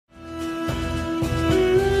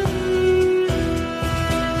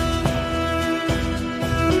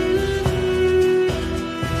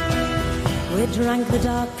drank the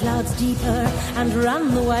dark clouds deeper and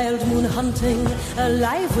ran the wild moon hunting,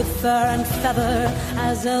 alive with fur and feather.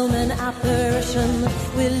 As omen apparition,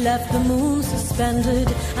 we left the moon suspended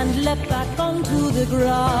and leapt back onto the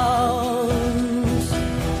ground.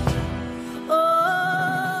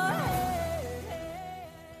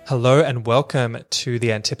 Hello and welcome to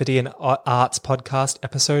the Antipodean Arts Podcast,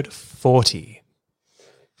 episode 40.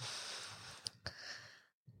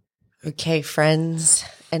 Okay, friends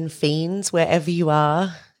and fiends, wherever you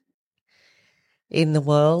are in the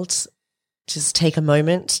world, just take a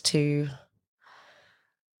moment to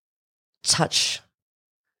touch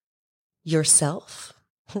yourself,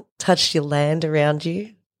 touch your land around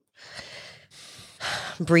you,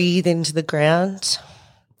 breathe into the ground.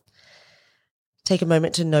 Take a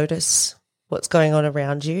moment to notice what's going on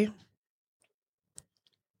around you.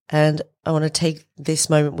 And I want to take this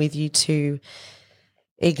moment with you to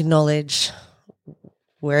acknowledge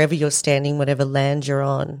wherever you're standing, whatever land you're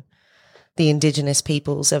on, the Indigenous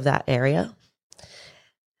peoples of that area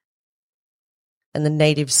and the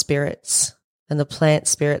native spirits and the plant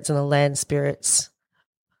spirits and the land spirits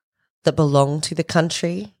that belong to the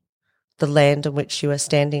country, the land on which you are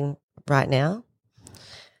standing right now.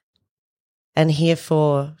 And here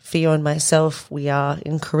for Theo and myself, we are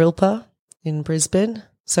in Kurilpa in Brisbane,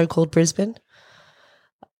 so-called Brisbane.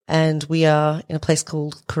 And we are in a place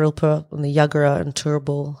called Kurilpa in the Yagara and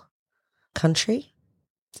Turrbal country.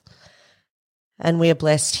 And we are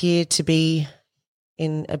blessed here to be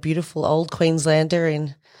in a beautiful old Queenslander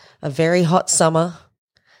in a very hot summer,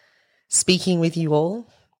 speaking with you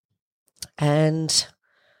all. And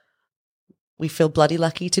we feel bloody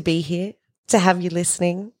lucky to be here, to have you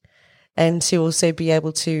listening, and to also be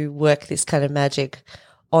able to work this kind of magic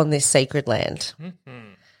on this sacred land.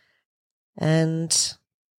 Mm-hmm. And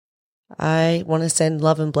I want to send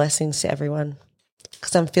love and blessings to everyone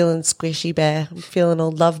because I'm feeling squishy bear. I'm feeling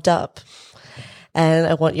all loved up. And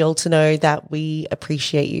I want you all to know that we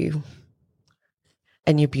appreciate you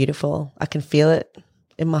and you're beautiful. I can feel it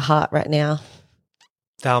in my heart right now.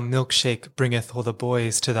 Thou milkshake bringeth all the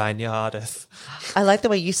boys to thine yardeth. I like the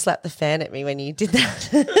way you slapped the fan at me when you did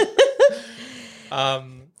that.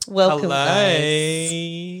 Welcome, hello.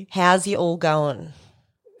 Guys. How's you all going?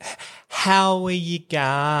 How are you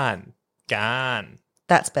gone? Gone.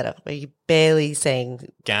 That's better. Where you're barely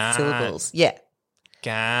saying syllables. Yeah.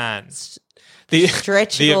 Gone.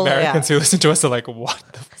 Stretch the it all Americans out. who listen to us are like, what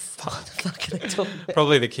the fuck? What the fuck are they talking about?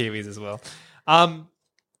 Probably the Kiwis as well.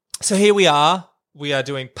 So here we are. We are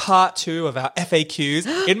doing part 2 of our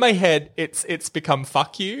FAQs. In my head, it's become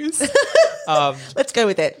fuck yous. Let's go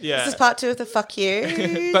with it. Yeah. This is part 2 of the fuck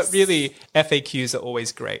you. But really, FAQs are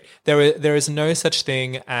always great. There is no such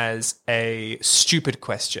thing as a stupid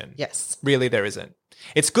question. Yes. Really, there isn't.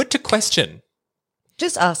 It's good to question.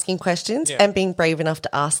 Just asking questions and being brave enough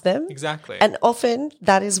to ask them. Exactly. And often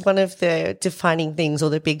that is one of the defining things or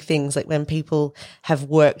the big things, like when people have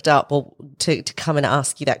worked up or to come and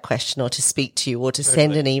ask you that question or to speak to you or to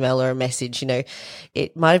send an email or a message, you know,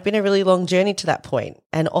 it might have been a really long journey to that point.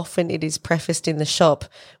 And often it is prefaced in the shop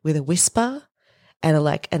with a whisper and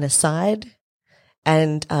an aside.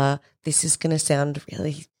 And this is going to sound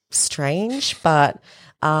really strange, but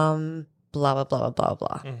blah, blah, blah, blah,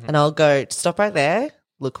 blah. Mm-hmm. And I'll go, stop right there.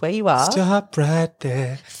 Look where you are. Stop right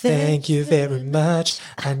there. Thank you very much.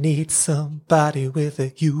 I need somebody with a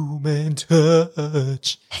human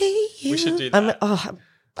touch. Hey, you. We should do that.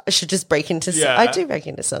 I should just break into songs. I do break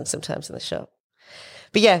into songs sometimes in the shop.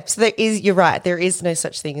 But yeah, so you're right. There is no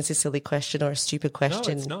such thing as a silly question or a stupid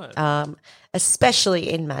question. No, it's not. Especially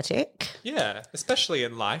in magic. Yeah, especially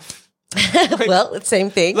in life. Well, it's the same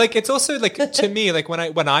thing. Like, it's also like, to me, like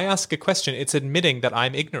when I ask a question, it's admitting that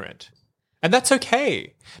I'm ignorant, and that's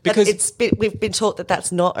okay because we've been taught that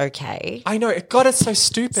that's not okay. I know. God, it's so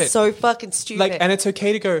stupid, so fucking stupid. Like, and it's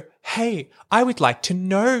okay to go, hey, I would like to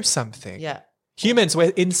know something. Yeah. Humans,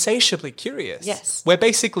 we're insatiably curious. Yes. We're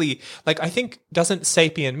basically like, I think, doesn't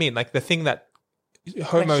sapien mean like the thing that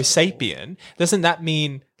Homo sapien, doesn't that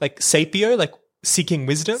mean like sapio, like seeking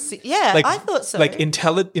wisdom? Yeah, like, I thought so. Like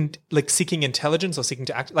like seeking intelligence or seeking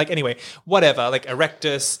to act. Like, anyway, whatever. Like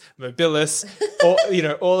Erectus, Mobilis,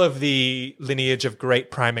 or all of the lineage of great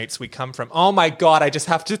primates we come from. Oh my God! I just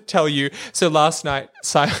have to tell you. So last night,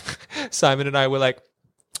 Simon and I were like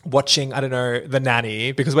watching, I don't know, The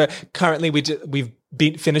Nanny, because we're currently we've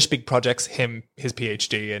finished big projects, his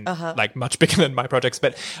PhD, and like much bigger than my projects,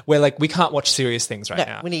 but we're like, we can't watch serious things right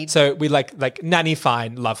now. So we like Nanny,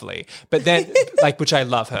 fine, lovely, but then like, which I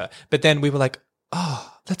love her, but then we were like,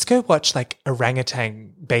 oh, let's go watch like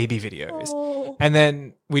orangutan baby videos. Oh. And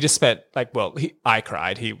then we just spent like, well, I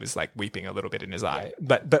cried. He was like weeping a little bit in his eye.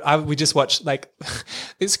 But we just watched like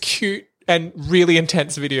this cute and really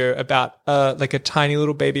intense video about like a tiny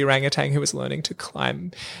little baby orangutan who was learning to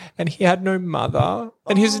climb, and he had no mother,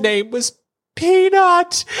 and his name was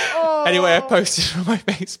Peanut. Anyway, I posted it on my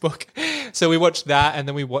Facebook. So we watched that, and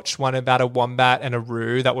then we watched one about a wombat and a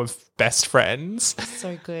roo that were best friends.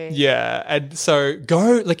 So good. Yeah. And so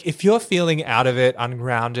go, like, if you're feeling out of it,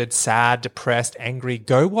 ungrounded, sad, depressed, angry,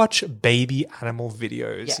 go watch baby animal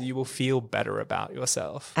videos. Yeah. You will feel better about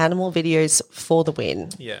yourself. Animal videos for the win.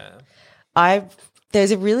 Yeah.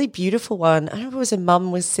 There's a really beautiful one. I remember it was a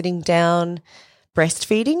mum was sitting down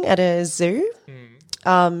breastfeeding at a zoo.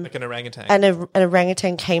 Like an orangutan. And an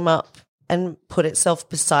orangutan came up and put itself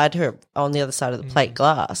beside her on the other side of the plate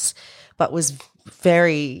glass, but was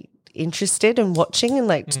very interested and watching and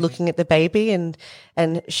like looking at the baby, and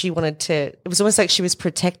she wanted to. It was almost like she was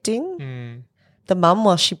protecting the mum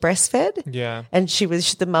while she breastfed. Yeah. And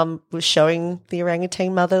the mum was showing the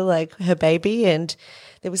orangutan mother like her baby, and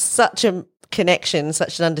there was such a connection,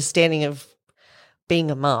 such an understanding of being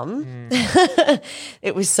a mum.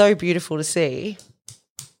 It was so beautiful to see.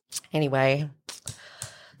 Anyway,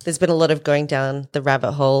 there's been a lot of going down the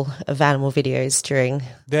rabbit hole of animal videos during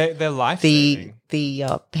They're life-saving. the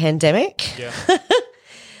pandemic. Yeah.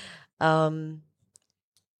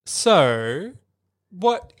 So,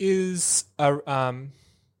 what is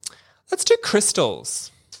let's do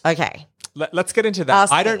crystals. Okay. Let's get into that.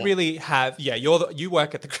 Ask I don't me. really have. Yeah, you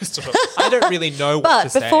work at the crystal shop. I don't really know what But to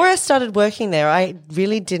say. before I started working there, I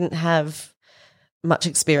really didn't have much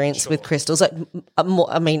experience with crystals, like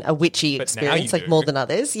a witchy But now experience, you like do. more than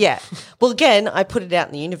others. Yeah. Well, again, I put it out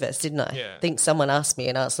in the universe, didn't I? Yeah. I think someone asked me,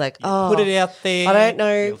 and I was like, "Oh, Put it out there. I don't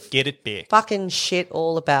know You'll get it back. fucking shit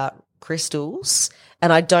all about crystals,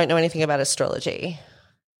 and I don't know anything about astrology."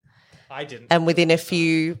 I didn't. And within a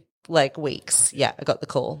few weeks, I got the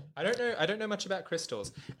call. I don't know much about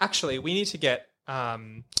crystals. Actually, we need to get.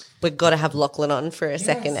 We've got to have Lachlan on for a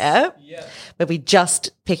second app, Yeah. where we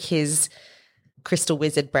just pick his crystal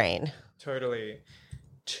wizard brain. Totally.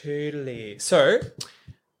 So,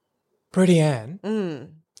 Brodie Ann,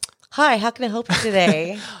 Hi, how can I help you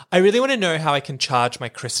today? I really want to know how I can charge my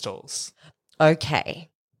crystals. Okay.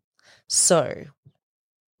 So,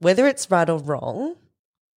 whether it's right or wrong,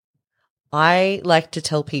 I like to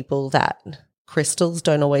tell people that crystals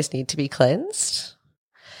don't always need to be cleansed.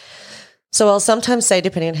 So I'll sometimes say,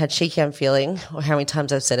 depending on how cheeky I'm feeling or how many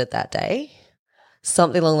times I've said it that day,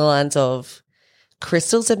 something along the lines of,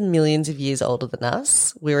 crystals are millions of years older than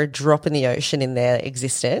us. We're a drop in the ocean in their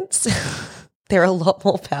existence. They're a lot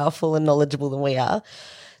more powerful and knowledgeable than we are.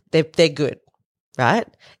 They're good, right?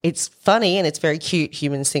 It's funny and it's very cute.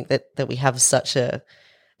 Humans think that we have such a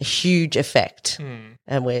huge effect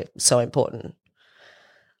and we're so important.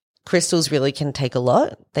 Crystals really can take a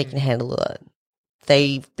lot. They can handle a lot.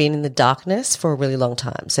 They've been in the darkness for a really long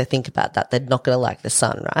time. So think about that. They're not going to like the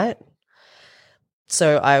sun, right?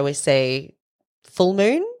 So I always say full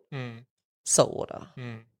moon, salt water.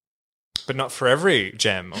 But not for every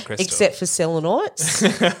gem or crystal. Except for selenoids,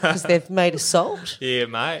 because they've made of salt. Yeah,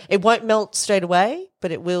 mate. It won't melt straight away,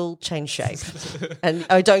 but it will change shape. And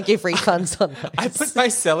I don't give refunds on those. I put my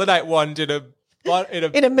selenite wand in a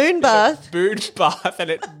in a moon bath. moon bath,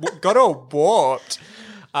 and it got all warped.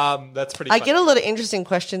 That's pretty. I funny. get a lot of interesting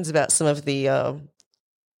questions about some of the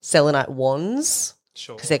selenite wands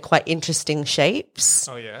Sure. because they're quite interesting shapes.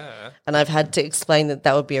 Oh yeah. And I've had to explain that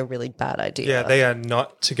would be a really bad idea. Yeah, they are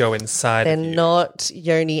not to go inside. They're of you. not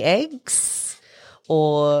yoni eggs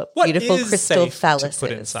or What beautiful is crystal safe phalluses. to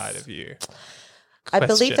put inside of you? I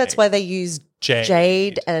believe that's why they use Jade.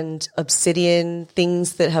 jade and obsidian,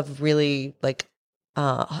 things that have really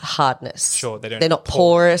hardness. Sure, they don't. They're not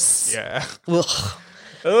porous. Yeah. Ugh.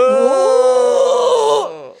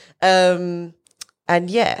 Oh. And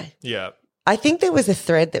yeah, Yeah. I think there was a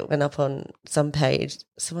thread that went up on some page.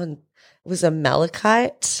 It was a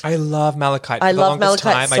malachite, I love malachite. I For the love longest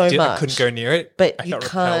malachite time, so I much. couldn't go near it. but I you got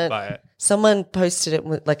repelled can't. by it. Someone posted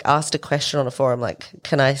it, asked a question on a forum, like,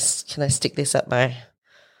 "Can I stick this up my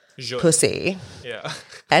Sure. pussy?" Yeah.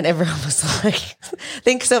 And everyone was like, I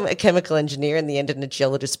think a chemical engineer in the end and a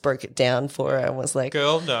geologist broke it down for her and was like,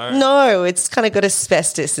 Girl, no. no, it's kind of got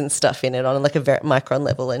asbestos and stuff in it on like a very micron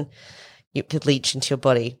level and it could leach into your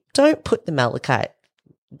body. Don't put the malachite.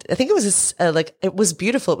 I think it was it was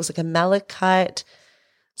beautiful. It was like a malachite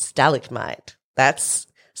stalagmite.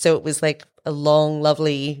 So it was like a long,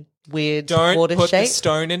 lovely, weird Don't water put shape. the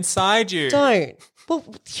stone inside you. Don't. Well,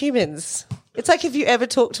 humans, It's like if you ever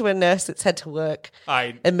talk to a nurse that's had to work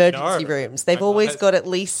I emergency know. rooms, they've My mum always has got at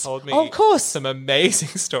least, told me oh, of course, some amazing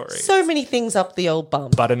stories. so many things up the old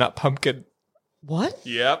bum. Butternut pumpkin. What?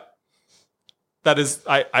 Yep. That is,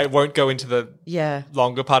 I won't go into the Yeah,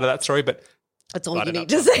 longer part of that story, but that's all you Butternut need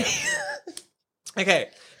to say. okay.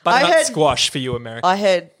 Butternut heard- squash for you, America. I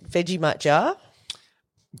heard Vegemite jar,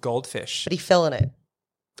 Goldfish. but he fell in it.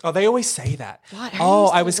 Oh, they always say that. What? Oh,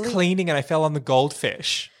 How I do was you believe- cleaning and I fell on the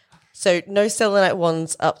goldfish. So no selenite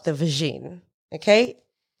wands up the vagine. Okay,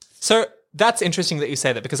 So that's interesting that you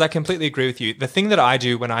say that because I completely agree with you. The thing that I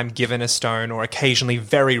do when I'm given a stone or occasionally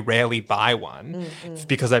very rarely buy one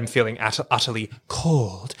because I'm feeling utterly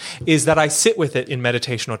cold is that I sit with it in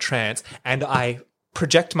meditation or trance and I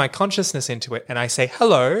project my consciousness into it and I say,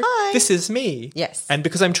 hello, Hi. this is me. Yes. And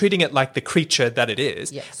because I'm treating it like the creature that it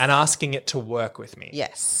is Yes. and asking it to work with me.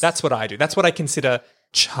 Yes. That's what I do. That's what I consider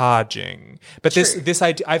charging. But this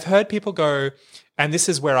idea, I've heard people go, and this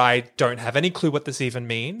is where I don't have any clue what this even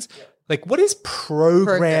means. Like, what is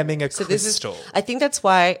programming a So crystal? I think that's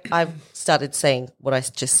why I've started saying what I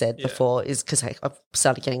just said before is because I've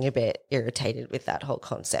started getting a bit irritated with that whole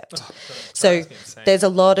concept. So there's a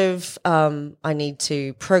lot of I need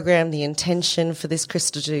to program the intention for this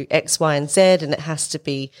crystal to do X, Y, and Z, and it has to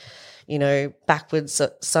be, backwards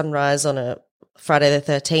at sunrise on a Friday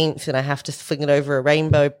the 13th, and I have to fling it over a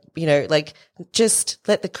rainbow, like just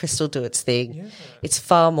let the crystal do its thing. Yeah. It's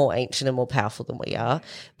far more ancient and more powerful than we are.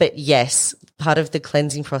 But yes, part of the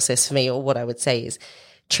cleansing process for me, or what I would say is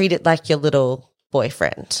treat it like your little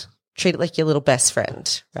boyfriend. Treat it like your little best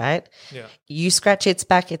friend, right? Yeah. You scratch its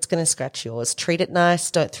back, it's going to scratch yours. Treat it nice.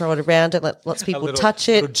 Don't throw it around. Don't let lots of people touch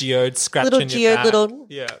it. Little geode scratch Little in your geode,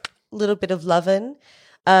 back. little bit of loving.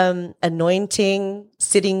 Anointing,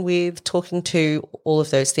 sitting with, talking to, all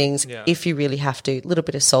of those things. Yeah. If you really have to, a little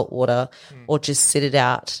bit of salt water or just sit it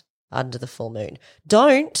out under the full moon.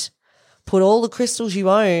 Don't put all the crystals you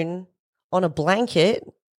own on a blanket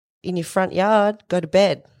in your front yard, go to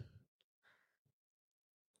bed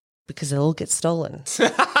because they'll all get stolen.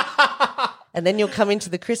 And then you'll come into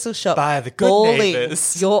the crystal shop By the good bawling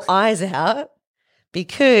neighbours. your eyes out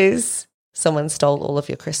because someone stole all of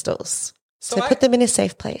your crystals. So put them in a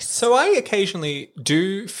safe place. So I occasionally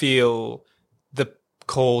do feel the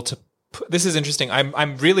call to. This is interesting.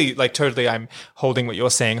 I'm really like totally. I'm holding what you're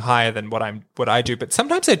saying higher than what I do. But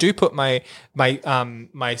sometimes I do put my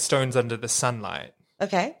stones under the sunlight.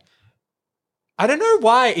 Okay. I don't know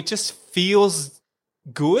why. It just feels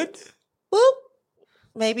good. Well,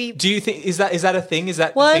 maybe. Do you think is that a thing? Is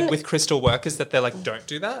that the thing with crystal work? Is that they're like don't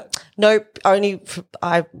do that? Nope. Only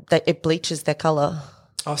it bleaches their color.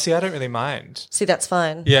 Oh, see, I don't really mind. See, that's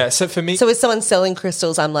fine. Yeah. So for me, So if someone's selling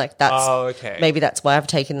crystals, I'm like, that's okay. maybe that's why I've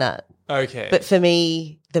taken that. Okay. But for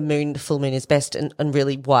me, the full moon is best, and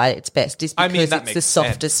really why it's best is because that it's the makes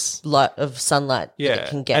softest light of sunlight that it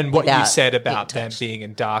can get. and what you without said about being them touched. being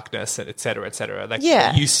in darkness and et cetera, like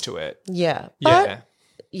Yeah. they're used to it. Yeah. Yeah.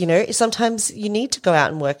 But, sometimes you need to go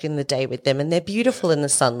out and work in the day with them, and they're beautiful in the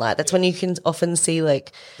sunlight. That's when you can often see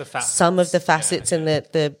like some of the facets and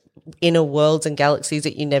the inner worlds and galaxies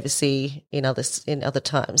that you never see in other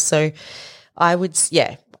times. So I would say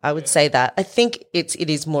that. I think it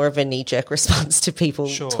is more of a knee-jerk response to people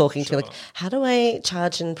talking to me, like, how do I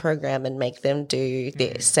charge and program and make them do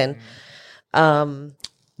this? And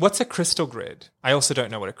what's a crystal grid? I also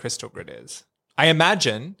don't know what a crystal grid is. I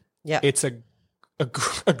imagine it's a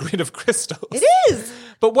grid of crystals. it is.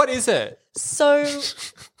 But what is it? So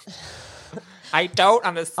I don't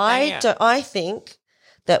understand. I think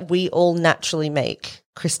that we all naturally make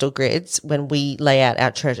crystal grids when we lay out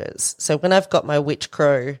our treasures. So when I've got my witch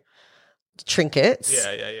crow trinkets,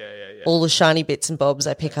 Yeah. all the shiny bits and bobs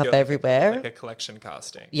I pick up everywhere. Like a collection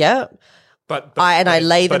casting. Yeah. But I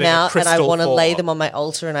lay but them in a out and I crystal want to lay form. them on my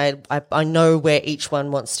altar, and I know where each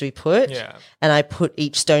one wants to be put. Yeah. And I put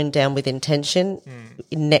each stone down with intention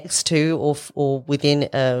next to or within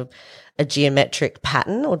a geometric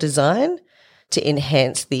pattern or design to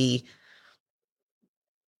enhance the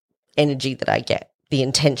energy that I get, the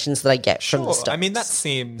intentions that I get from the stones. I mean, that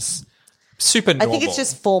seems super normal. I think it's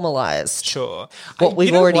just formalized. Sure. What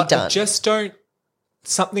we've already I done. just don't.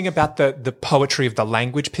 Something about the poetry of the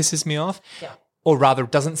language pisses me off. Yeah. Or rather, it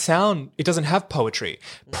doesn't have poetry.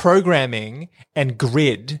 Programming and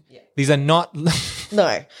grid, these are not, No,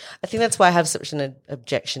 I think that's why I have such an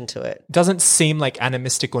objection to it. doesn't seem like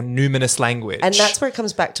animistic or numinous language. And that's where it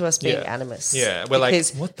comes back to us being Yeah. animists. Yeah, we're like,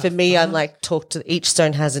 because what the for me, I'm like, each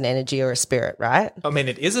stone has an energy or a spirit, right? I mean,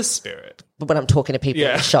 it is a spirit. But when I'm talking to people in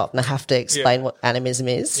Yeah. the shop and I have to explain what animism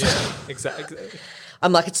is, Yeah, exactly.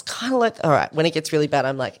 I'm like, it's kind of like, all right, when it gets really bad,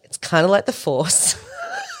 I'm like, it's kind of like the Force.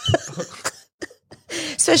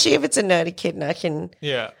 Especially if it's a nerdy kid and I can,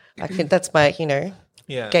 that's my,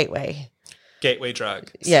 gateway. Gateway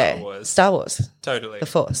drug. Yeah. Star Wars. Star Wars. Totally. The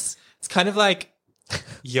Force. It's kind of like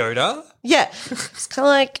Yoda. Yeah. It's kind of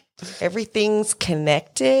like everything's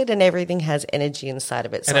connected and everything has energy inside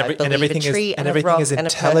of it. So I believe everything a tree is, and everything a rock is and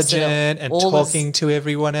intelligent a and person, all talking to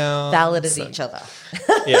everyone else. valid as each other.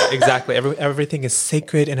 Yeah, exactly. Everything is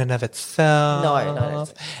sacred in and of itself. No.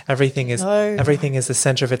 Everything is the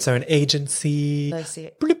center of its own agency. No, see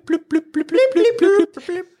it. Bloop, bloop, bloop, bloop, bloop, bloop, bloop, bloop,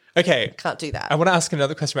 bloop. Okay. Can't do that. I want to ask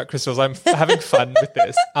another question about crystals. I'm having fun with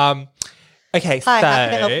this. Okay, Hi, so how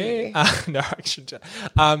can I help you? no, I shouldn't.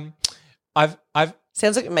 I've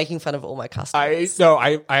Sounds like you're making fun of all my I customers.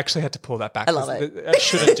 actually had to pull that back. I love it. I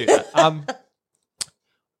shouldn't do that.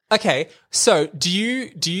 Okay, so do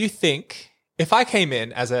you think if I came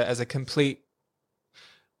in as a complete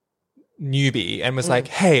newbie and was like,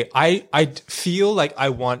 hey, I feel like I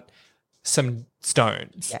want some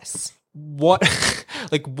stones. Yes. What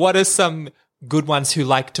what are some good ones who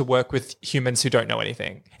like to work with humans who don't know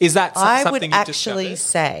anything? Is that I something would you've actually discovered?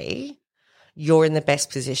 say you're in the best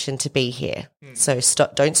position to be here. So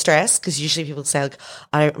don't stress, because usually people say, like,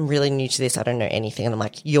 I'm really new to this. I don't know anything. And I'm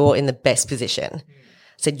like, you're in the best position.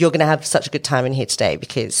 So you're going to have such a good time in here today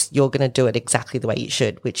because you're going to do it exactly the way you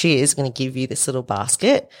should, which is going to give you this little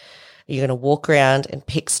basket. You're going to walk around and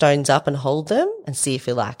pick stones up and hold them and see if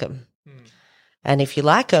you like them. And if you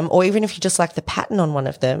like them, or even if you just like the pattern on one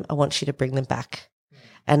of them, I want you to bring them back.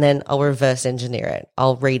 And then I'll reverse engineer it.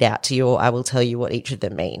 I'll read out to you, or I will tell you what each of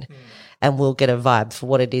them mean. And we'll get a vibe for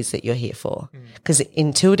what it is that you're here for. Because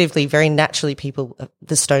intuitively, very naturally, people,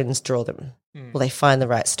 the stones draw them. Well, they find the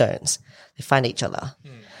right stones. They find each other.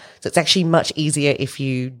 So it's actually much easier if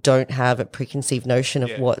you don't have a preconceived notion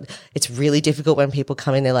of what. It's really difficult when people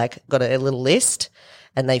come in, they're like, got a little list,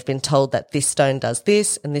 and they've been told that this stone does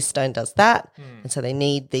this and this stone does that. And so they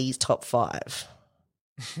need these top 5.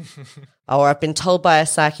 Or I've been told by a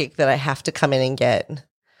psychic that I have to come in and get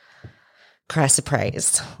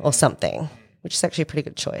chrysoprase or something, which is actually a pretty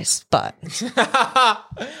good choice. But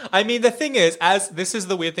I mean, the thing is, this is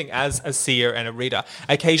the weird thing, as a seer and a reader,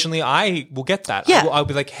 occasionally I will get that. Yeah. I'll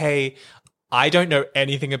be like, hey, I don't know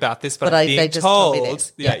anything about this, but I'm they being just told me told this.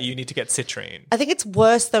 that Yeah. you need to get citrine. I think it's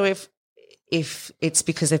worse though if it's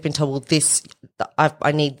because they've been told, well, this,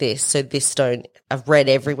 I need this. So this stone, I've read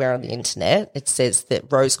everywhere on the internet, it says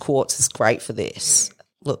that rose quartz is great for this.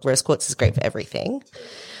 Look, rose quartz is great for everything.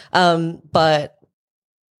 But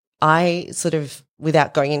I sort of,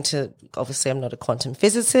 without going into, obviously I'm not a quantum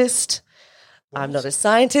physicist, I'm not a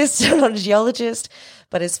scientist, I'm not a geologist,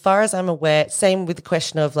 but as far as I'm aware, same with the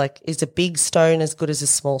question of like, is a big stone as good as a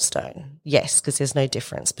small stone? Yes, because there's no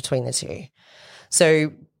difference between the two.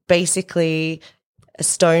 So basically, a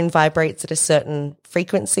stone vibrates at a certain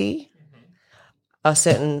frequency, a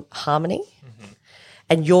certain harmony,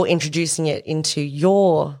 and you're introducing it into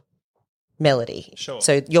your melody. Sure.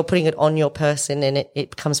 So you're putting it on your person and it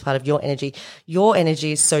becomes part of your energy. Your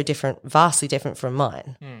energy is so different, vastly different from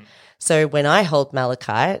mine. So when I hold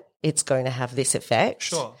malachite, it's going to have this effect.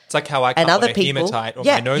 Sure. It's like how I And cut other on a people, hematite or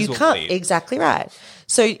my nose you will can't. bleed. Exactly right.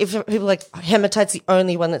 So if people are like, hematite's the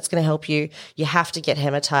only one that's going to help you, you have to get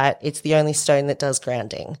hematite. It's the only stone that does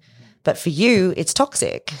grounding. But for you, it's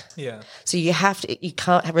toxic. Yeah. So you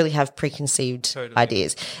can't really have preconceived Totally.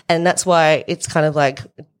 ideas. And that's why it's kind of like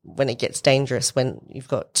when it gets dangerous, when you've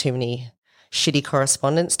got too many shitty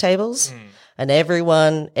correspondence tables and every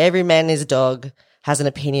man and his dog has an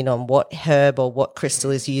opinion on what herb or what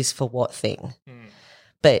crystal is used for what thing.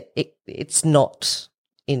 But it's not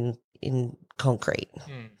in concrete.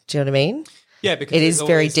 Do you know what I mean? Yeah, because It it's is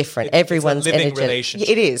very always- different. it's a Everyone's living energetic. relationship.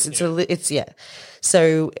 It is.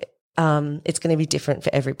 So it's going to be different for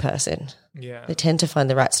every person. Yeah. They tend to find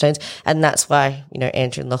the right stones. And that's why,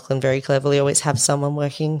 Andrew and Lachlan very cleverly always have someone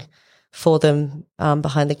working for them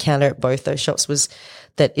behind the counter at both those shops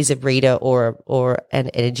that is a reader or an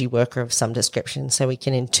energy worker of some description, so we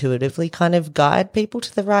can intuitively kind of guide people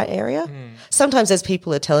to the right area. Sometimes as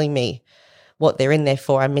people are telling me what they're in there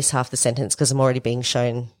for, I miss half the sentence because I'm already being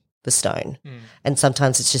shown the stone. And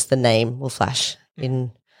sometimes it's just the name will flash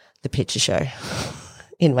in the picture show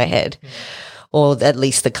in my head, or at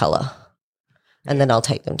least the color. And then I'll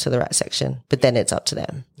take them to the right section, but then it's up to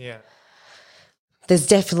them. Yeah. There's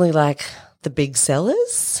definitely like the big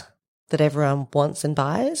sellers that everyone wants and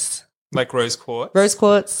buys. Like rose quartz. Rose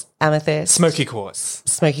quartz, amethyst, Smoky quartz.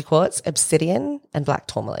 smoky quartz, obsidian, and black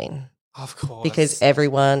tourmaline. Of course. Because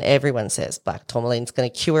everyone says black tourmaline's going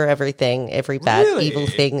to cure everything. Every bad, Really? evil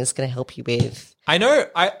thing is going to help you with. I know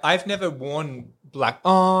I've never worn black.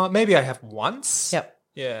 Oh, maybe I have once. Yep.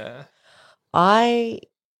 Yeah. I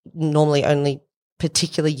normally only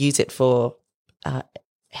particularly use it for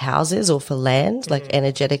houses or for land, like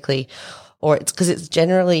energetically, or it's because it's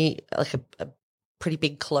generally like a pretty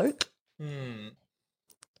big cloak.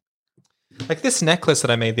 Like this necklace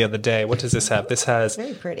that I made the other day, what does this have? This has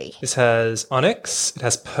Very pretty. This has onyx, it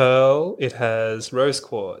has pearl, it has rose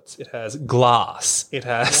quartz, it has glass, it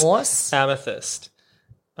has Moss. amethyst.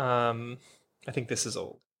 I think this is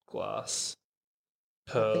all glass.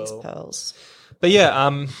 These Pearl. pearls. But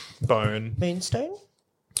yeah, bone. Moonstone?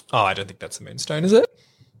 Oh, I don't think that's a moonstone, is it?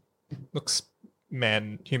 Looks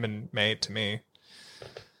human made to me.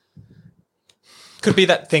 Could be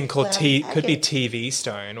that thing called could be TV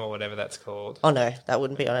stone or whatever that's called. Oh no, that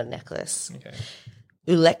wouldn't be on a necklace. Okay.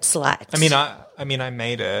 Ulexlite. I mean I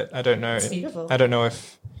made it. I don't know. It's beautiful. I don't know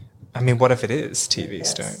if what if it is TV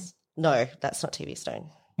stone? No, that's not TV stone.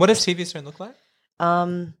 What does TV stone look like?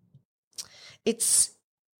 It's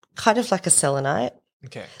kind of like a selenite.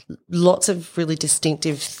 Okay. Lots of really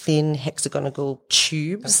distinctive thin hexagonal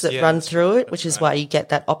tubes that yeah, run that's through right, it, which that's is right. why you get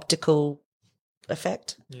that optical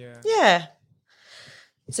effect. Yeah. Yeah.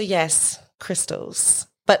 So yes, crystals.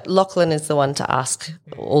 But Lachlan is the one to ask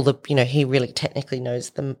all the, he really technically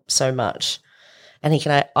knows them so much. And he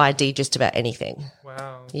can ID just about anything.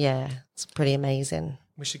 Wow. Yeah, it's pretty amazing.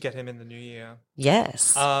 We should get him in the new year.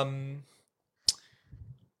 Yes.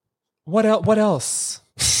 What else?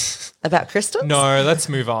 About crystals? No, let's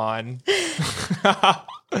move on.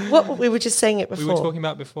 What we were just saying it before. We were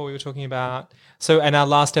talking about so in our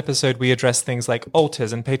last episode we addressed things like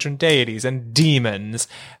altars and patron deities and demons.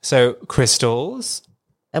 So crystals.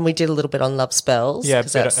 And we did a little bit on love spells. Yeah,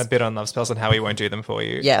 a bit on love spells and how we won't do them for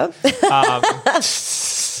you. Yeah. PSA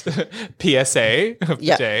of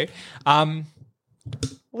the day.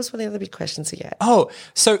 What was one of the other big questions again? Oh,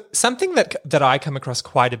 so something that I come across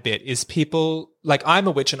quite a bit is people, like I'm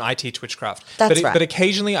a witch and I teach witchcraft. That's right. But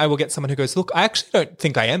occasionally I will get someone who goes, look, I actually don't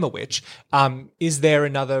think I am a witch. Is there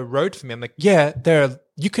another road for me? I'm like, yeah,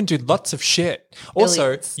 you can do lots of shit.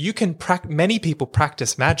 Also, you can many people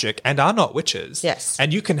practice magic and are not witches. Yes.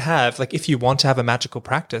 And you can have, like, if you want to have a magical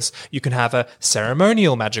practice, you can have a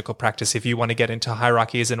ceremonial magical practice if you want to get into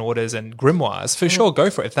hierarchies and orders and grimoires. For sure,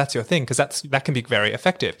 go for it if that's your thing, because that can be very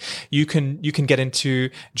effective. You can get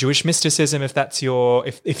into Jewish mysticism if that's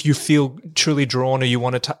if you feel truly drawn or you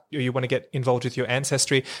want to get involved with your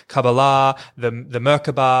ancestry, Kabbalah, the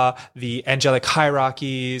Merkaba, the angelic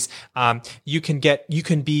hierarchies. You can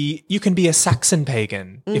be a Saxon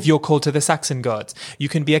pagan if you're called to the Saxon gods. You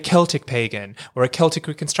can be a Celtic pagan or a Celtic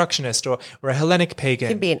Reconstructionist or a Hellenic pagan.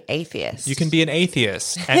 You can be an atheist. You can be an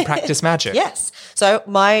atheist and practice magic. Yes. So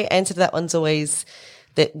my answer to that one's always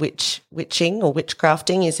that witching or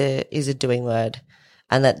witchcrafting is a doing word,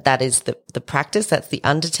 and that is the practice. That's the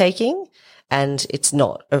undertaking, and it's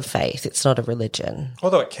not a faith. It's not a religion.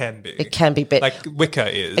 Although it can be. It can be, but like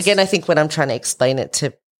Wicca is. Again, I think when I'm trying to explain it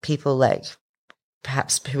to people, like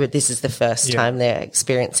perhaps this is the first time they're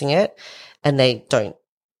experiencing it, and they don't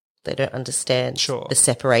understand the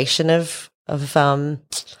separation of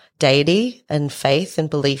deity and faith and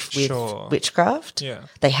belief with witchcraft. Yeah.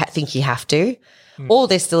 They think you have to, or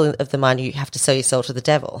they're still of the mind you have to sell your soul to the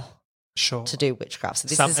devil. Sure. To do witchcraft. So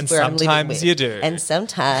this and is where I'm living sometimes with. you do. And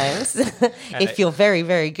sometimes, if you're very,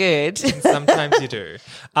 very good. Sometimes you do.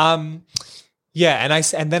 Yeah, and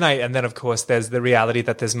then of course there's the reality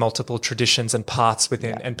that there's multiple traditions and paths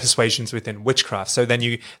within and persuasions within witchcraft. So then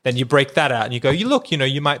you break that out and you go,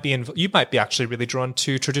 you might be actually really drawn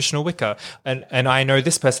to traditional Wicca, and I know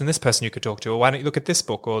this person you could talk to, or why don't you look at this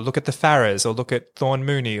book, or look at the Farrers, or look at Thorn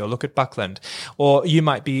Mooney, or look at Buckland, or you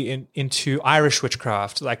might be into Irish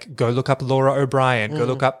witchcraft, like go look up Laura O'Brien, go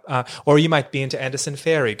look up, or you might be into Anderson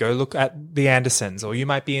Fairy, go look at the Andersons, or you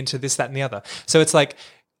might be into this, that, and the other. So it's like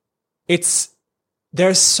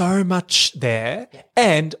there's so much there.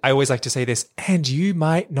 And I always like to say this, and you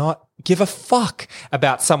might not give a fuck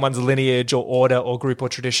about someone's lineage or order or group or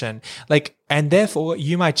tradition. And therefore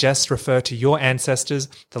you might just refer to your ancestors,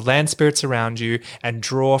 the land spirits around you, and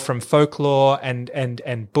draw from folklore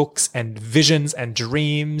and books and visions and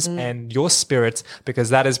dreams and your spirits, because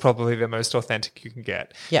that is probably the most authentic you can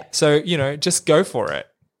get. Yeah. So, just go for it.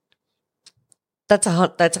 That's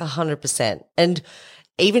 100%. And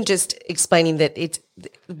even just explaining that it's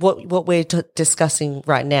what we're discussing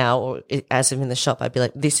right now, or as I'm in the shop, I'd be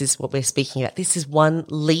like, this is what we're speaking about. This is one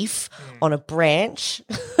leaf on a branch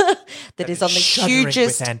that is on the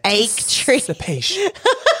hugest oak tree.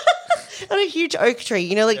 On a huge oak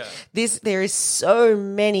tree. There is so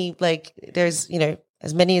many, there's,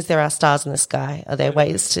 as many as there are stars in the sky, are there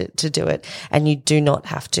ways to do it. And you do not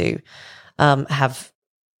have to have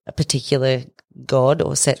a particular god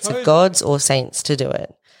or sets of gods or saints to do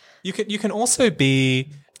it. You can also be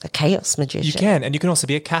A chaos magician. you can, and you can also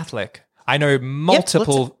be a Catholic. I know Yep,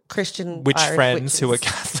 multiple lots of Christian witch Irish friends who are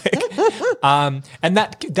witches. Catholic, and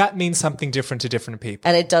that means something different to different people.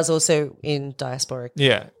 And it does also in diasporic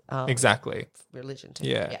Yeah, exactly. religion too.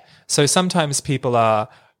 Yeah. So sometimes people are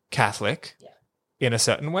Catholic in a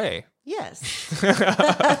certain way. Yes.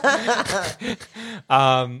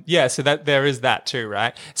 So that there is that too,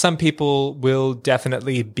 right? Some people will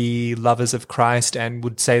definitely be lovers of Christ and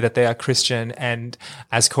would say that they are Christian, and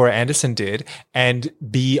as Cora Anderson did, and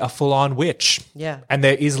be a full-on witch. Yeah. And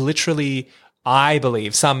there is literally, I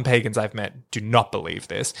believe, some pagans I've met do not believe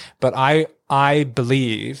this, but I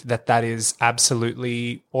believe that is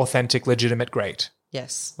absolutely authentic, legitimate, great.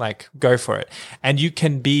 Yes. Like, go for it. And you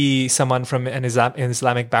can be someone from an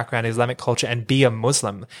Islamic background, Islamic culture, and be a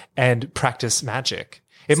Muslim and practice magic.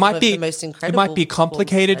 It might of be the most it incredible might be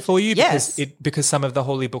complicated forms of for you magic. because some of the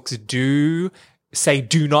holy books do say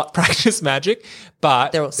do not practice magic,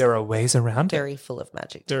 but They're also there are ways around it. very full of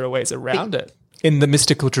magic. There are ways around it. In the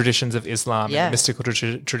mystical traditions of Islam, in Yeah. the mystical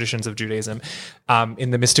traditions of Judaism, in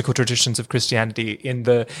the mystical traditions of Christianity, in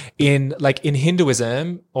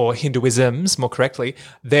Hinduism or Hinduisms, more correctly,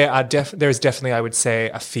 there is definitely, I would say,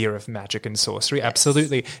 a fear of magic and sorcery,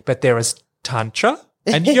 absolutely. But there is tantra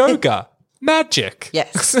and yoga, magic.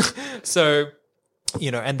 Yes. So,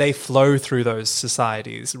 and they flow through those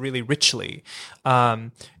societies really richly.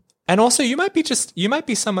 And also, you might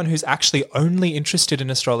be someone who's actually only interested in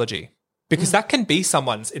astrology. Because that can be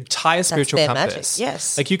someone's entire spiritual their compass. magic,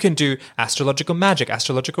 yes. Like you can do astrological magic,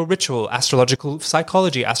 astrological ritual, astrological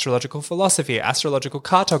psychology, astrological philosophy, astrological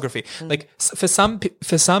cartography. Like for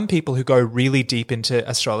some people who go really deep into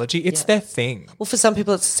astrology, it's their thing. Well, for some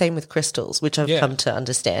people, it's the same with crystals, which I've Yeah. come to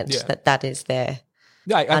understand Yeah. that is their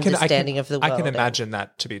Yeah, understanding of the I can world. imagine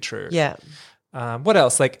that to be true. yeah. What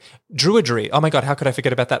else? Like Druidry. Oh my God, how could I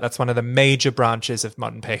forget about that? That's one of the major branches of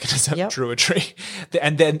modern paganism, Yep. Druidry.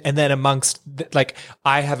 And then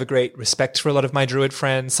I have a great respect for a lot of my Druid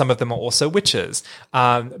friends. Some of them are also witches,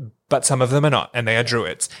 but some of them are not, and they are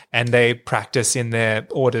Druids, and they practice in their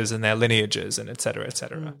orders and their lineages, and et cetera, et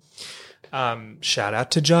cetera. Shout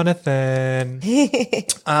out to Jonathan.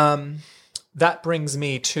 That brings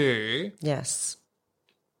me to, Yes.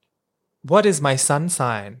 what is my sun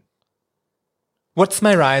sign? What's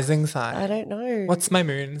my rising sign? I don't know. What's my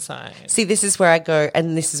moon sign? See, this is where I go,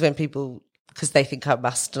 and this is when people, because they think I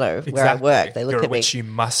must know where I work, they look You're at a me. witch, you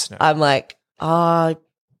must know. I'm like, I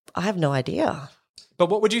have no idea. But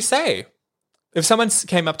what would you say? If someone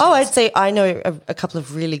came up to Oh, you I'd say I know a couple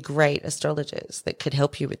of really great astrologers that could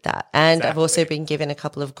help you with that. And I've also been given a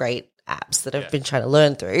couple of great apps that I've been trying to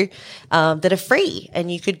learn through that are free. And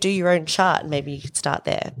you could do your own chart and maybe you could start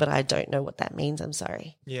there. But I don't know what that means. I'm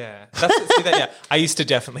sorry. Yeah. I used to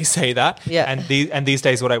definitely say that. Yeah. And these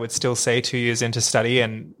days what I would still say 2 years into study,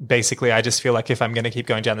 and basically I just feel like if I'm going to keep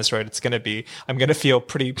going down this road, I'm going to feel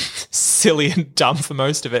pretty silly and dumb for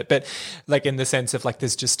most of it. But like in the sense of like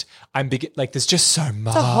there's just so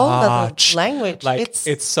much. It's a whole other language. Like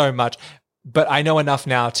it's so much. But I know enough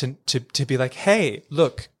now to be like, hey,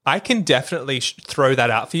 look, I can definitely throw that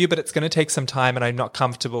out for you, but it's going to take some time, and I'm not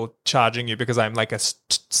comfortable charging you because I'm like a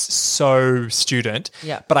so student.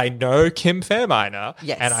 Yeah. But I know Kim Fairminer,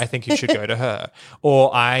 Yes. and I think you should go to her.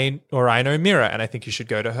 Or I know Mira, and I think you should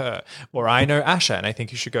go to her. Or I know Asha, and I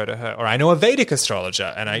think you should go to her. Or I know a Vedic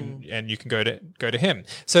astrologer, and you can go to him.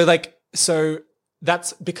 So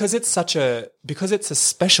that's because it's a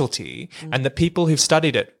specialty, and the people who've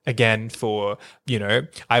studied it again for,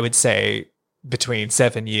 I would say between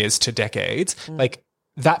 7 years to decades, like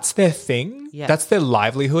that's their thing. Yeah. That's their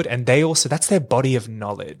livelihood. And that's their body of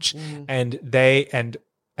knowledge. And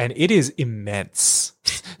it is immense.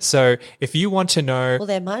 So if you want to know, Well,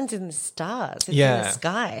 their mind's in the stars. It's in Yeah. the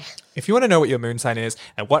sky. if you want to know what your moon sign is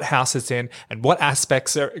and what house it's in and what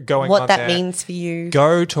aspects are going on What that there, means for you.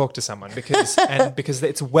 go talk to someone because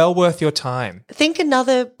it's well worth your time. I think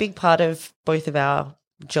another big part of both of our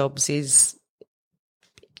jobs is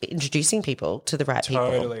introducing people to the right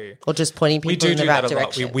Totally. people, or just pointing We people do in the do right that a lot.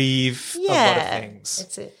 direction. We weave a lot of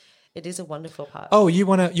things. It is a wonderful part. Oh, you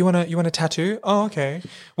want a tattoo? Oh, okay.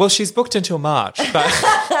 Well, she's booked until March,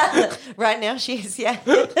 but Right now she is, yeah.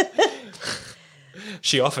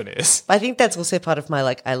 she often is. I think that's also part of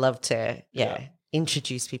my I love to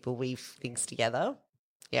introduce people, weave things together.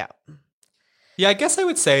 Yeah. Yeah, I guess I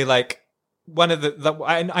would say one of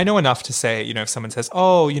I know enough to say, if someone says,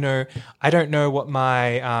 "Oh, I don't know what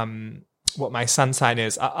my sun sign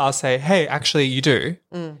is," I'll say, "Hey, actually, you do.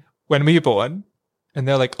 When were you born?" And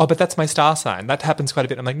they're like, "Oh, but that's my star sign." That happens quite a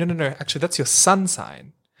bit. I'm like, "No. Actually, that's your sun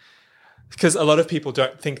sign." Because a lot of people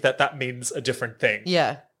don't think that means a different thing.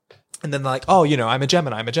 Yeah. And then they're like, oh, I'm a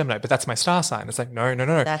Gemini, but that's my star sign. It's like, no,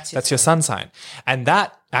 That's that's your your sun sign. And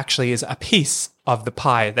that actually is a piece of the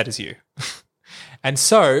pie that is you. And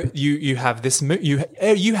so you have this,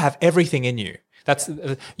 you have everything in you.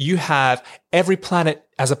 You have every planet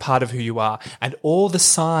as a part of who you are, and all the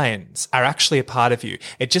signs are actually a part of you.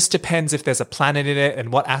 It just depends if there's a planet in it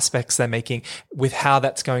and what aspects they're making with how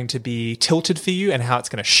that's going to be tilted for you and how it's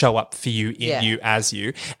going to show up for you in you as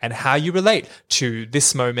you, and how you relate to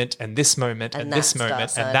this moment and this moment and this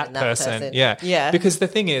moment and that person. Yeah. Because the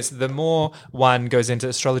thing is, the more one goes into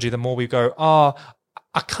astrology, the more we go, oh,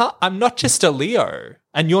 I'm not just a Leo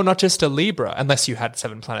and you're not just a Libra, unless you had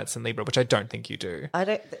 7 planets in Libra, which I don't think you do.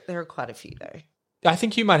 There are quite a few though. I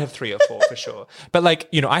think you might have 3 or 4 for sure. But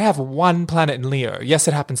I have 1 planet in Leo. Yes,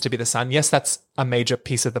 it happens to be the sun. Yes, that's a major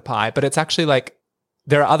piece of the pie, but it's actually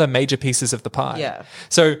there are other major pieces of the pie. Yeah.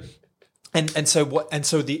 So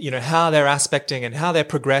how they're aspecting and how they're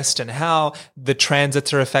progressed and how the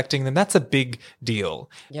transits are affecting them, that's a big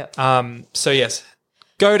deal. Yeah. So yes,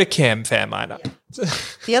 go to Kim Fairminer. Yeah.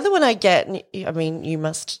 The other one I get, I mean, you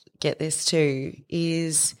must get this too,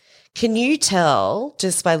 is can you tell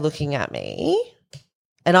just by looking at me,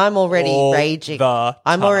 and I'm already raging.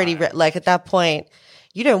 I'm already at that point,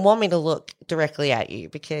 you don't want me to look directly at you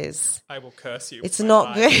because I will curse you. It's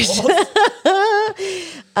not good.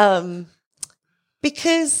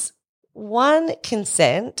 Because 1,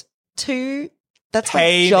 consent. 2, that's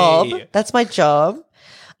my job. That's my job.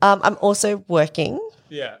 I'm also working.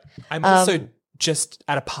 Yeah. I'm also just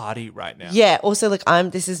at a party right now. Yeah. Also,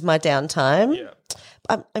 this is my downtime.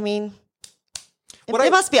 Yeah. I mean,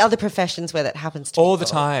 there must be other professions where that happens to all people.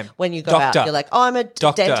 the time. When you go out, you're like, oh, I'm a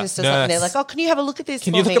doctor, dentist or something. They're like, oh, can you have a look at this?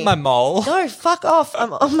 Can you look at my mole? No, fuck off.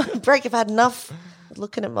 I'm on my break. I've had enough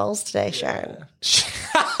looking at moles today, Sharon.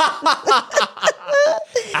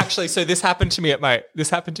 Actually, so this happened to me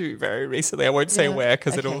very recently. I won't say where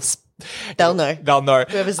because they'll know. They'll know.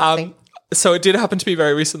 Whoever's listening. So it did happen to me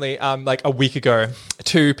very recently, a week ago.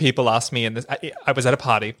 2 people asked me, and I was at a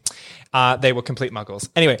party. They were complete muggles.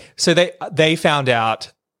 Anyway, so they found out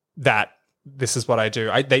that this is what I do.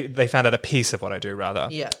 They found out a piece of what I do, rather.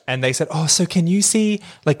 Yeah. And they said, oh, so can you see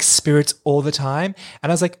spirits all the time? And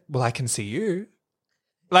I was like, well, I can see you.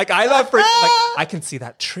 I love I can see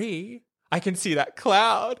that tree. I can see that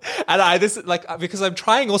cloud. And because I'm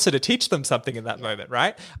trying also to teach them something in that moment,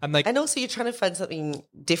 right? I'm like, and also you're trying to find something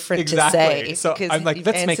different exactly. to say. So I'm like,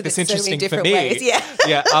 let's make this interesting for me. Ways. Yeah.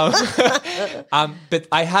 Yeah. But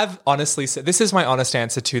I have honestly said, this is my honest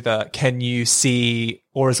answer to the, can you see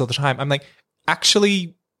auras all the time? I'm like,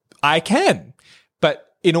 actually, I can. But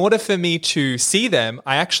in order for me to see them,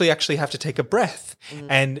 I actually have to take a breath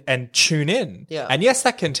and tune in. Yeah. And yes,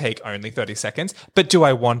 that can take only 30 seconds, but do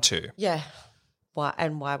I want to? Yeah. Why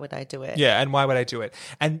would I do it? Yeah, and why would I do it?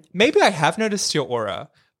 And maybe I have noticed your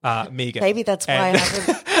aura, Megan. Maybe that's why I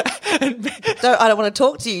haven't. So I don't want to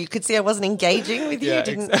talk to you. You could see I wasn't engaging with you.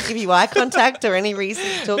 Didn't give you eye contact or any reason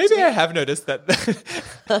to talk to Maybe me. I have noticed that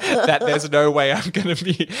that there's no way I'm going to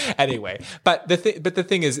be anyway. But the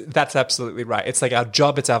thing is, that's absolutely right. It's our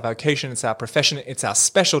job, it's our vocation, it's our profession, it's our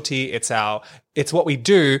specialty, it's what we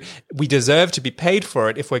do. We deserve to be paid for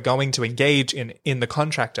it if we're going to engage in the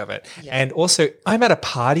contract of it. Yeah. And also, I'm at a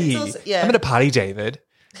party. I'm at a party, David,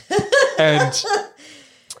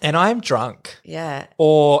 and I'm drunk. Yeah.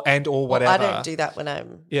 Or whatever. I don't do that when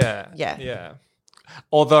I'm. Yeah.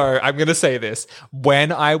 Although I'm going to say this,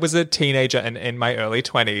 when I was a teenager and in my early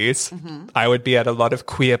 20s, I would be at a lot of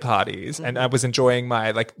queer parties and I was enjoying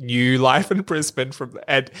my new life in Brisbane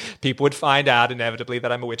and people would find out inevitably that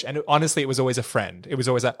I'm a witch. And honestly, it was always a friend. It was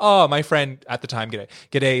always oh, my friend at the time,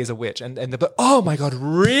 G'day is a witch. And oh my God,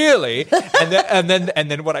 really? and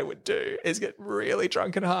then what I would do is get really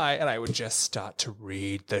drunk and high and I would just start to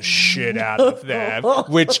read the shit out of them,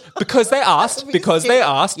 because they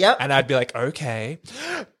asked. Yep. And I'd be like, okay.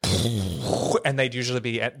 And they'd usually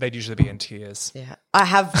be in tears. Yeah, I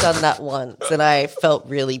have done that once, and I felt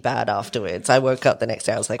really bad afterwards. I woke up the next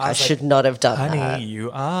day. I was like, I should not have done honey, that.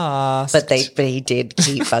 You asked, but he did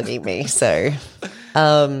keep bugging me. So,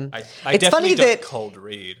 I it's funny that cold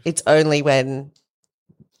read. It's only when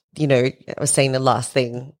I was saying the last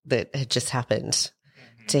thing that had just happened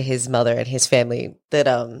to his mother and his family that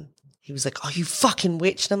he was like, oh, you fucking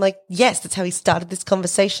witch. And I'm like, yes, that's how he started this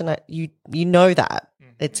conversation. You know that.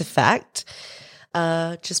 It's a fact.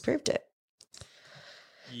 Just proved it.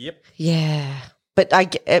 Yep. Yeah. But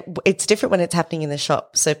it's different when it's happening in the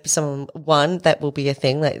shop. So that will be a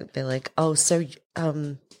thing. They're like, oh, so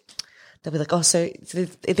they'll be like, oh, so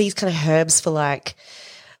these kind of herbs for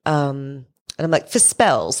and I'm like, for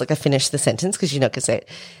spells. I finished the sentence because you're not going to say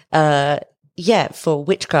it. yeah, for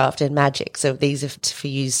witchcraft and magic. So these are for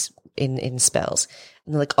use in spells.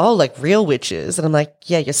 And they're like, oh, like real witches. And I'm like,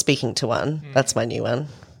 yeah, you're speaking to one. That's my new one.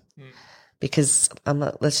 Because I'm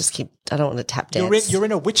like, let's just keep, I don't want to tap dance. You're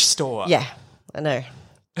in a witch store. Yeah, I know.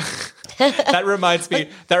 That reminds me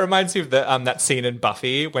of the that scene in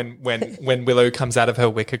Buffy when Willow comes out of her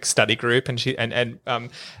Wicca study group and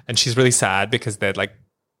she's really sad because they're like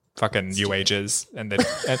fucking new ages and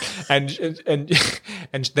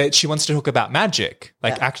she wants to talk about magic,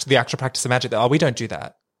 like the actual practice of magic. Oh, we don't do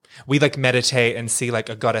that. We like meditate and see like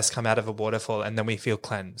a goddess come out of a waterfall and then we feel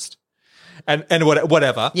cleansed. And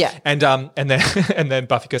whatever. Yeah. And then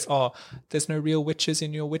Buffy goes, oh, there's no real witches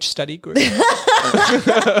in your witch study group.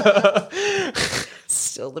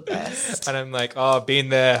 Still the best. And I'm like, oh, been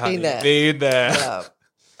there, honey. Been there. Yeah.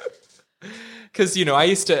 Because, you know, I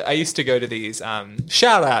used to go to these,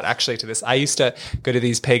 shout out actually to this. I used to go to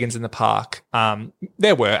these pagans in the park.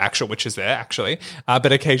 There were actual witches there actually.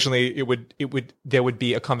 But occasionally there would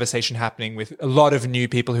be a conversation happening with a lot of new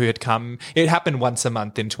people who had come. It happened once a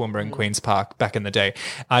month in Toowoomba and Queen's Park back in the day.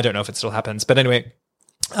 I don't know if it still happens, but anyway,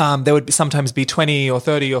 there would sometimes be 20 or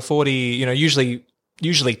 30 or 40, you know, usually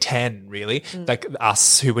 10 really, like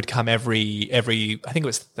us who would come every, I think it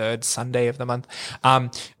was third Sunday of the month.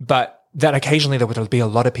 But that occasionally there would be a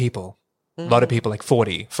lot of people, like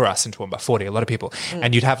 40 for us in Toowoomba, 40, a lot of people.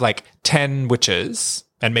 And you'd have like 10 witches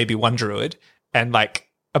and maybe one druid and like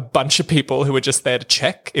a bunch of people who were just there to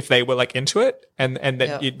check if they were like into it. And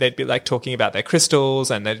then they'd be like talking about their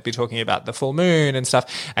crystals and they'd be talking about the full moon and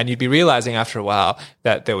stuff. And you'd be realizing after a while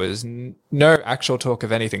that there was no actual talk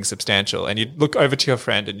of anything substantial. And you'd look over to your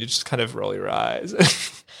friend and you just kind of roll your eyes.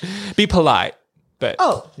 Be polite. But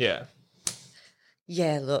yeah.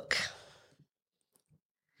 Yeah, look.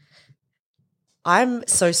 I'm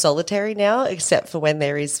so solitary now, except for when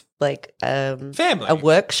there is like family, a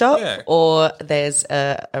workshop or there's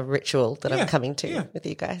a ritual that I'm coming to with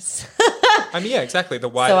you guys. I mean, yeah, exactly.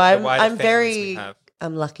 I'm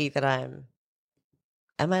lucky that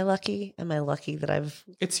Am I lucky? Am I lucky that I've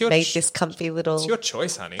made this comfy little it's your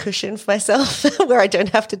choice, honey. cushion for myself where I don't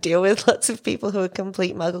have to deal with lots of people who are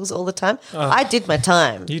complete muggles all the time? I did my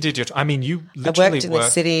time. You did your I mean, you I literally worked in the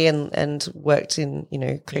city and worked in,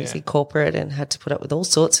 crazy corporate and had to put up with all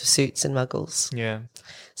sorts of suits and muggles. Yeah.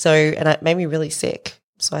 So, and it made me really sick.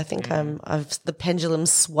 So I think the pendulum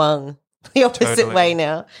swung the opposite way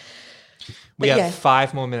now. We have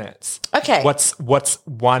 5 more minutes. Okay. What's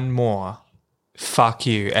one more? Fuck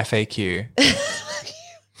you, FAQ.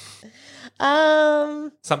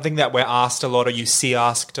 Something that we're asked a lot or you see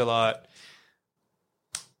asked a lot.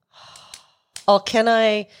 Oh, can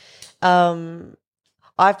I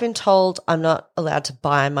I've been told I'm not allowed to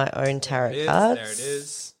buy my own tarot cards. There it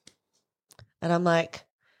is. And I'm like,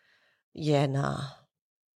 yeah, nah.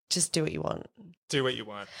 Just do what you want. Do what you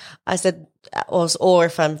want. I said, or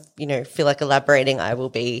if I'm, feel like elaborating, I will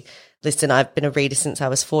be, listen, I've been a reader since I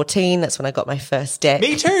was 14. That's when I got my first deck.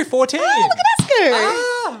 Me too, 14. Oh, look at us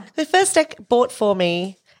go. The first deck bought for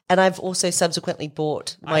me, and I've also subsequently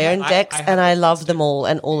bought my own decks, and I love them all,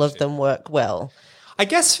 and all of them work well. I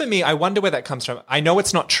guess for me, I wonder where that comes from. I know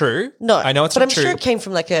it's not true. No, I know it's not true. But I'm sure it came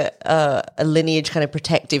from like a lineage kind of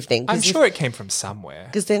protective thing. I'm sure it came from somewhere.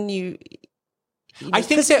 Because then I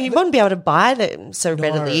think you wouldn't be able to buy them so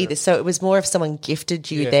readily either. So it was more if someone gifted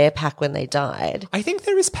you their pack when they died. I think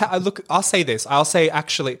there is look, I'll say this. I'll say I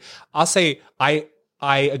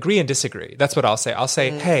agree and disagree. That's what I'll say. I'll say,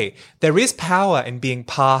 hey, there is power in being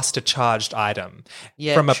passed a charged item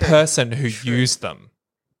from a person who used them.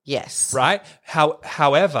 Yes. Right?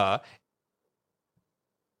 However,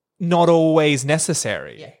 not always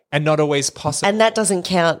necessary and not always possible. And that doesn't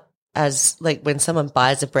count as like when someone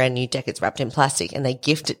buys a brand new deck, it's wrapped in plastic and they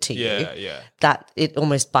gift it to you. That it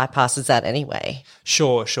almost bypasses that anyway.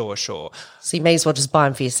 Sure. So you may as well just buy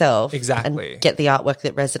them for yourself. Exactly. And get the artwork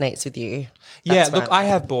that resonates with you. Look, I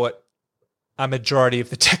have bought a majority of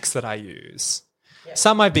the decks that I use. Yeah.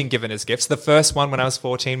 Some I've been given as gifts. The first one when I was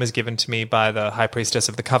 14 was given to me by the High Priestess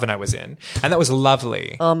of the Coven I was in. And that was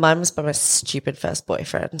lovely. Oh, mine was by my stupid first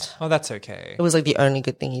boyfriend. Oh, that's okay. It was like the only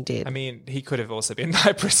good thing he did. I mean, he could have also been the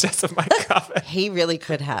High Priestess of my Coven. He really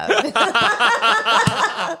could have.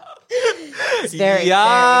 It's very,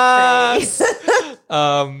 yes. very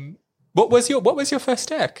crazy. What was your first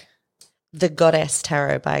deck? The Goddess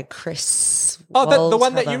Tarot by Chris. Oh, the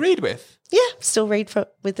one that you read with? Yeah, still read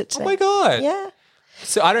with it today. Oh my God. Yeah.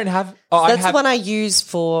 So I don't have. That's the one I use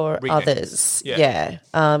for others. Yeah.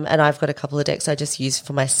 And I've got a couple of decks I just use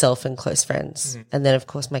for myself and close friends, and then of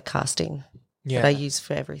course my casting that I use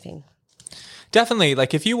for everything. Definitely.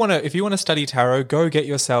 Like if you want to study tarot, go get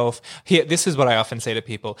yourself here. This is what I often say to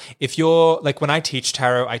people. If you're like, when I teach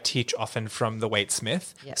tarot, I teach often from the Waite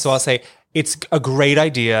Smith. Yes. So I'll say, it's a great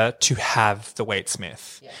idea to have the Waite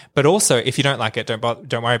Smith, but also if you don't like it, don't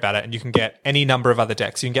worry about it. And you can get any number of other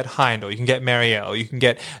decks. You can get Heindel, you can get Marielle, you can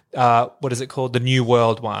get what is it called, the New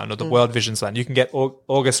World one or the World Visions one. You can get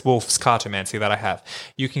August Wolf's Cartomancy that I have.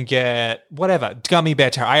 You can get whatever Gummy Bear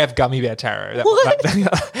Tarot. I have Gummy Bear Tarot.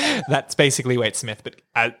 That's basically Waite Smith, but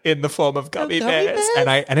in the form of gummy bears,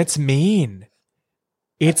 and it's mean.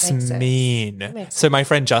 It's mean. So my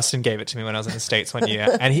friend Justin gave it to me when I was in the States one year,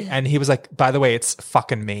 and he was like, "By the way, it's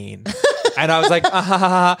fucking mean." And I was like, "Ah ha ha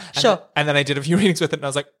ha." Sure. And then I did a few readings with it, and I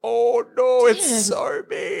was like, "Oh no, it's so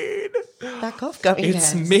mean." Back off, gummy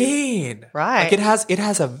It's bears. mean, Right. Like it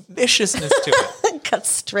has a viciousness to it. Cut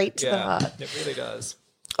straight to the heart. It really does.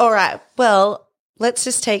 All right. Well, let's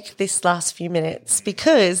just take this last few minutes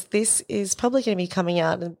because this is probably going to be coming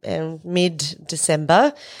out in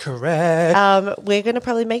mid-December. Correct. We're going to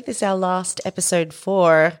probably make this our last episode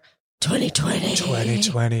for 2020.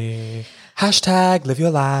 2020. Hashtag live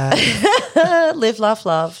your life. Live, laugh,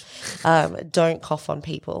 love. Don't cough on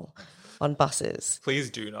people on buses.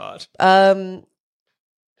 Please do not.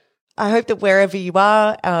 I hope that wherever you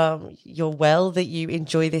are, you're well, that you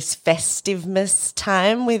enjoy this festiveness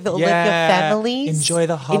time with all of your families. Enjoy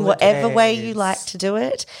the holidays. In whatever way you like to do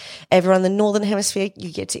it. Everyone in the Northern Hemisphere,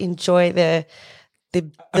 you get to enjoy the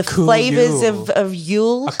cool flavours Yule. of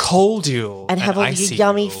Yule. A cold Yule. And have all your icy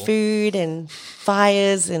yummy Yule. food and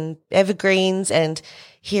fires and evergreens. And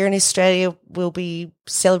here in Australia, we'll be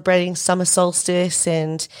celebrating summer solstice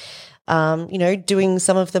and doing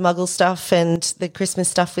some of the Muggle stuff and the Christmas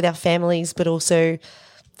stuff with our families, but also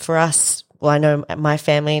for us, well, I know my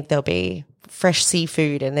family, there'll be fresh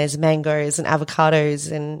seafood and there's mangoes and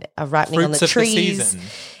avocados and are ripening on Fruits the of the trees. season.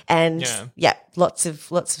 And lots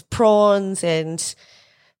of prawns and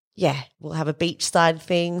we'll have a beachside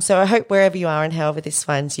thing. So I hope wherever you are and however this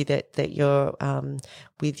finds you that you're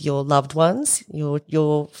with your loved ones,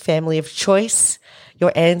 your family of choice,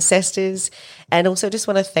 your ancestors, and also just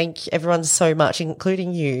want to thank everyone so much,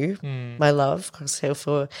 including you, my love, Crosshill,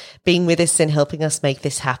 for being with us and helping us make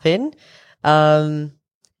this happen.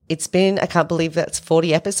 It's been, I can't believe that's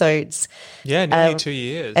 40 episodes. Yeah, nearly 2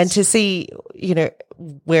 years. And to see,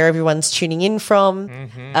 where everyone's tuning in from,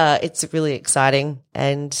 it's really exciting.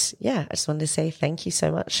 And I just wanted to say thank you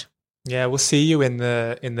so much. Yeah, we'll see you in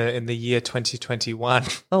the year 2021.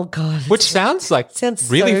 Oh God. Which sounds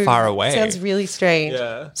really far away. Sounds really strange.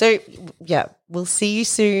 Yeah. So we'll see you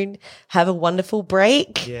soon. Have a wonderful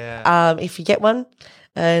break. Yeah. If you get one,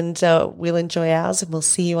 and we'll enjoy ours and we'll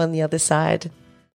see you on the other side.